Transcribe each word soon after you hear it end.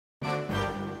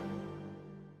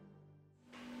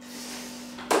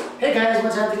Hey guys,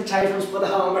 what's up? This is Chai from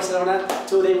Spotahome, Barcelona.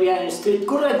 Today we are in street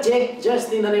Curratge,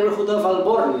 just in the neighborhood of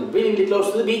Alborn, really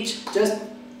close to the beach, just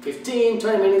 15-20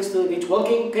 minutes to the beach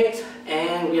walking, okay?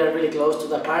 And we are really close to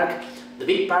the park, the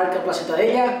big park of La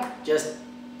Ciutadella, just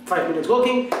 5 minutes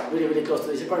walking, really close to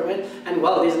this apartment. And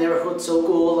well, this neighborhood so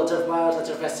cool, lots of bars,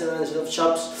 lots of restaurants, lots of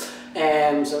shops.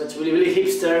 So it's really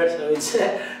hipster, so it's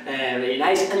really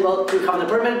nice. And well, we have an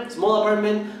apartment, small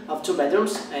apartment of 2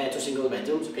 bedrooms, 2 single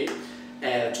bedrooms, okay?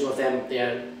 2 of them, they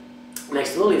are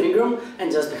next to the living room,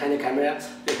 and just behind the camera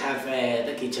we have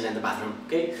the kitchen and the bathroom,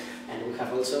 okay? And we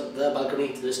have also the balcony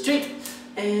to the street.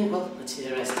 And well, let's see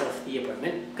the rest of the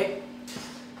apartment, okay?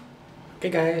 Okay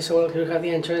guys, so here we have the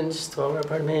entrance to our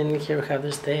apartment. Here we have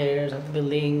the stairs of the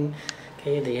building,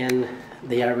 okay? At the end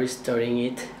they are restoring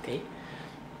it, okay?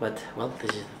 But well,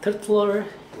 this is the 3rd floor.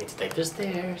 You need to take the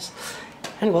stairs,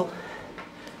 and well,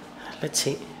 let's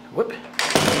see. Whoop.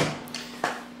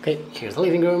 Okay, here's the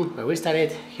living room where we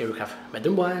started. Here we have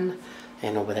bedroom 1,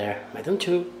 and over there bedroom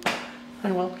 2.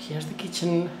 And well, here's the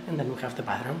kitchen, and then we have the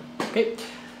bathroom. Okay,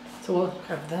 so we'll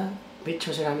have the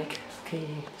vitro ceramic. Okay,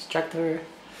 extractor.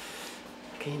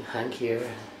 Okay, hang here.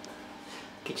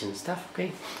 Kitchen stuff.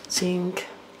 Okay, sink.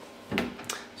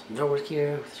 Some drawers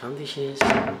here with some dishes.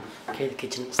 Okay, the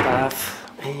kitchen stuff,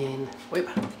 and whip.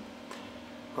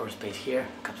 More space here.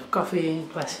 Cups of coffee,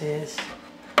 glasses.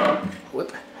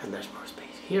 Whip, and there's more space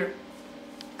here.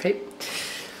 Okay.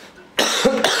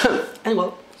 And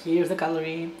well, here's the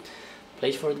gallery,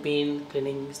 place for the bin,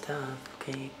 cleaning stuff.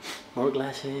 Okay, more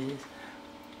glasses.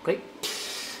 Okay,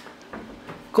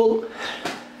 cool.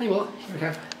 And well, here we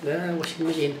have the washing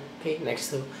machine. Okay, next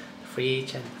to the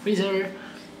fridge and freezer,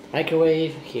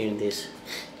 microwave here in this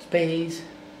space.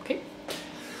 Okay,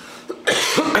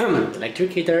 the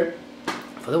electric heater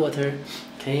for the water.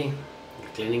 Okay,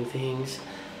 cleaning things.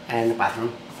 And the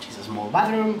bathroom, which is a small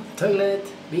bathroom, toilet,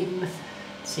 bin,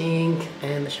 sink,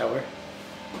 and the shower.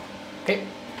 Okay.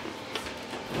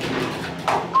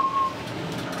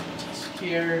 Just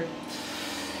here.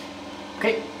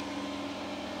 Okay.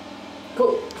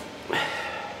 Cool.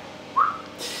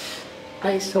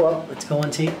 Nice, so well, let's go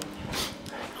and see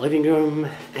the living room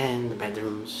and the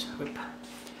bedrooms. Whip.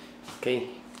 Okay,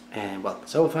 and well, the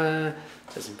sofa,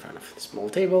 just in front of the small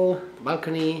table, the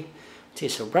balcony, which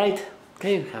is so bright.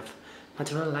 Okay, we have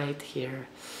natural light here.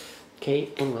 Okay,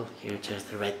 and well, here just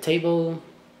the red table.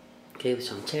 Okay, with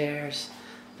some chairs.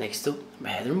 Next to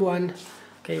bedroom 1.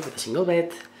 Okay, with a single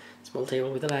bed. Small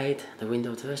table with a light. The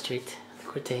window to the street. The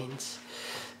curtains.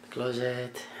 The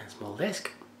closet. And small desk.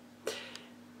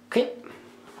 Okay.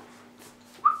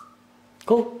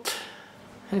 Cool.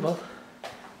 And well,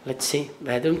 let's see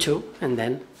bedroom 2, and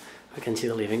then we can see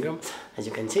the living room. As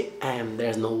you can see,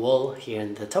 there's no wall here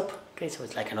in the top. Okay, so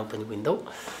it's like an open window.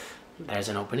 There's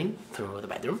an opening through the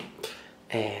bedroom.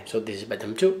 So this is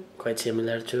bedroom 2, quite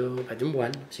similar to bedroom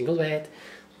 1. Single bed,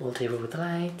 small table with the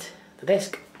light, the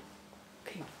desk,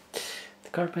 okay, the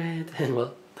carpet, and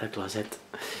well, the closet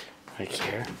right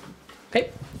here.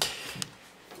 Okay.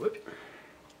 Whoop.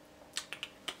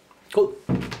 Cool.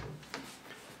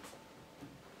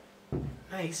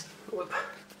 Nice. Whoop.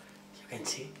 You can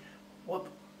see. Whoop.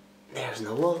 There's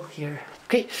no wall here.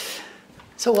 Okay.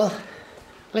 So well,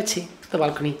 let's see the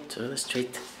balcony to the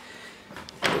street.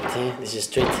 Okay, this is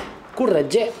street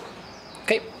Curratge.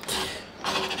 Okay.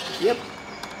 Yep.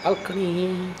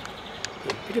 Balcony.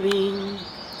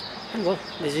 And well,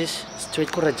 this is street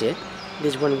Curratge.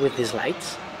 This one with these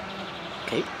lights.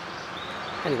 Okay.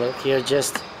 And well, here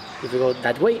just if you go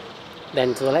that way,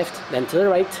 then to the left, then to the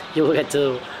right, you will get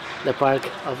to the park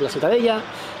of La Ciutadella.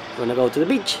 You wanna go to the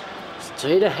beach?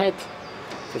 Straight ahead.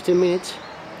 15 minutes.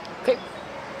 Okay.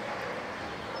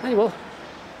 And well,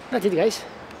 that's it guys.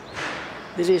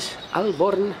 This is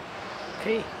Alborn.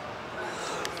 Okay.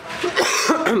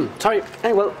 Sorry.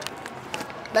 And well,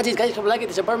 that's it guys. Hope you like it.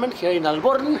 This apartment here in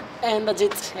Alborn. And that's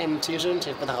it. And see you soon.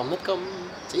 Spotahome.com.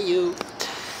 See you.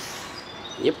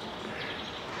 Yep.